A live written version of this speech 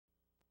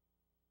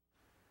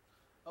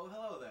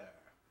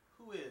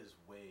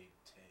Wade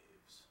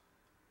Taves.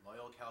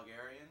 Loyal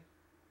Calgarian,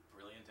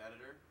 brilliant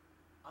editor,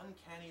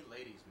 uncanny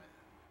ladies' man.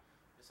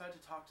 Decided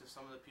to talk to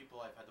some of the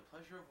people I've had the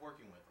pleasure of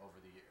working with over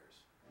the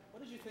years.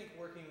 What did you think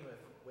working with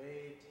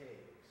Wade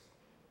Taves?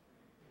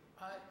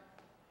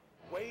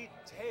 Wade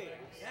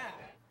Taves? Yeah.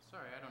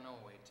 Sorry, I don't know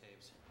Wade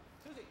Taves.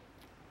 Susie.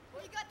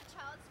 You got the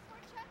child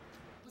support check?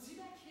 Was he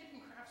that kid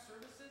from Craft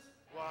Services?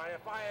 Why,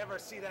 if I ever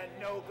see that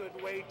no-good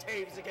Wade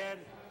Taves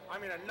again,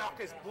 I'm gonna knock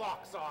his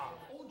blocks off.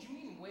 Oh, you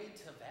mean Wade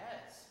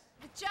Tavez?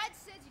 The judge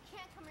says you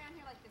can't come around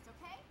here like this,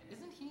 okay?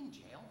 Isn't he in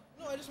jail?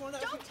 No, I just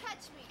wanted to... Don't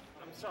touch me!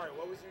 I'm sorry,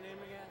 what was your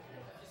name again?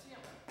 If you see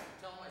him,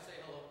 tell him I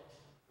say hello.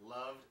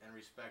 Loved and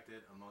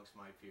respected amongst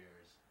my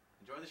peers.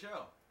 Enjoy the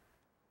show.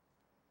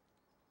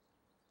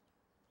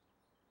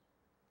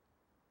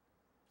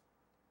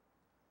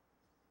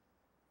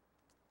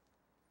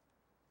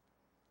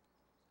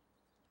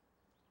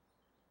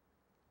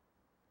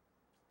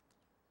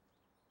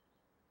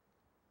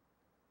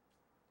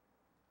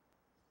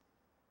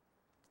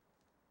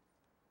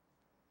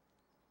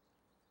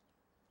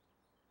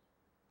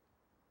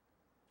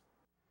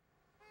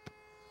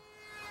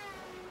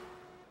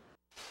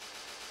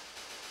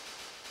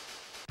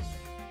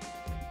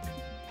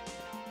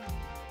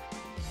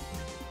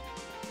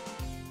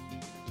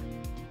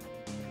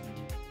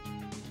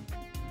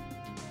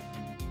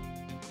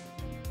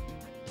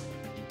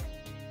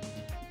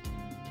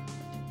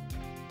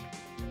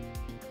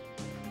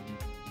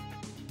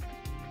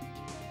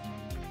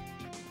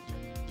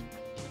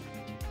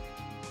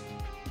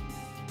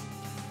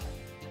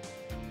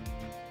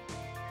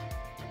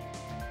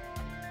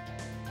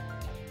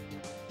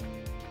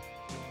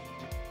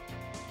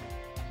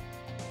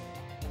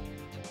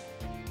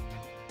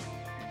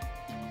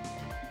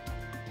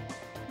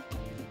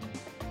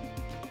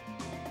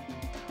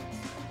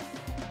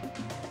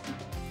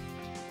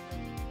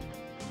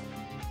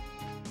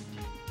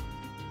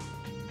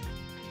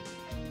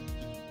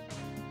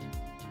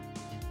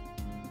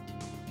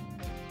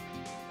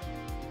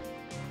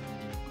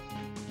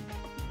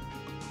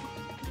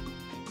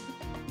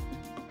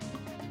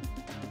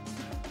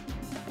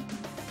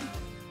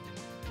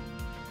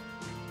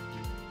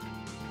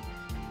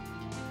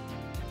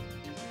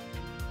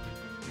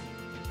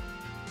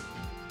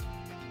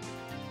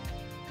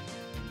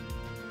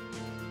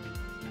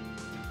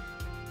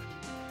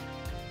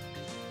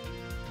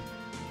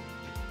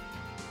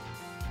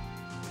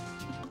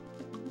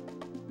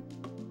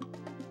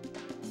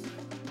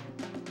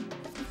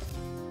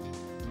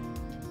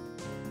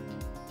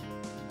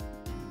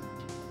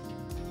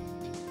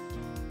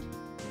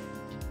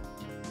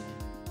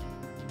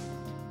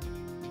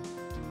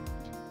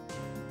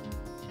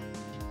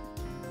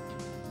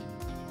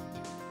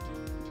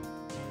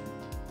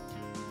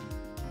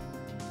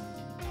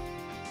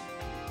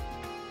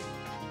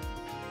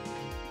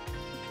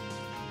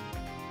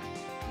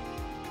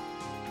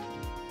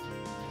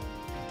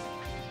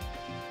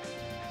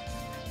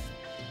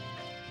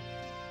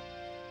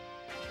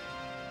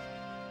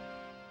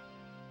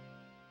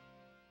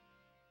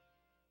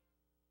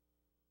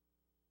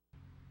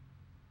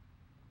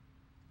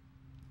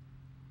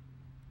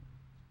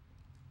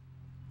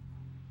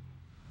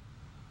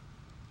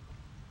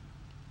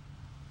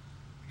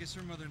 I guess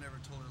her mother never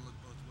told her to look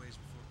both ways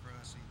before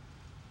crossing.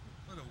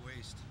 What a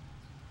waste.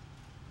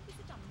 He's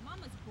such a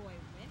mama's boy,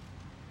 Whip.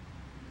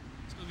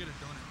 Let's go get a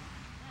donut.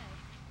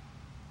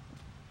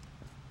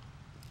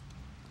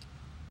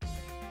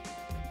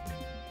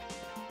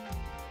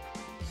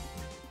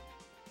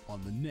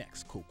 On the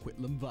next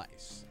Coquitlam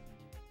Vice.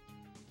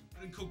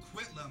 In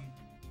Coquitlam,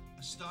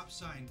 a stop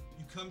sign,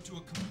 you come to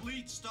a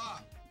complete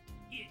stop.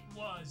 It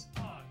was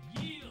a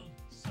yield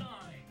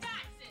sign.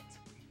 That's it!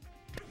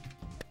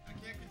 I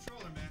can't control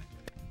her, man.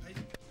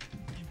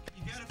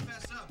 You gotta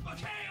fess up,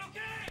 buddy.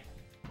 Okay!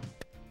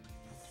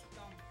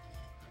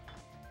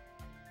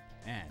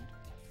 And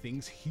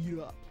things heat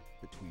up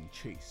between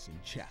Chase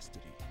and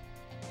Chastity.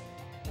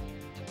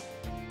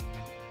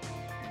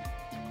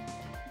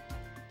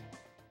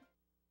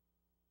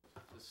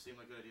 This seemed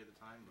like a good idea at the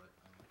time, but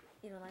I don't like it.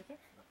 You don't like it?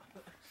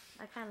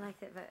 I kind of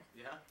liked it, but...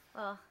 Yeah?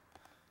 Well,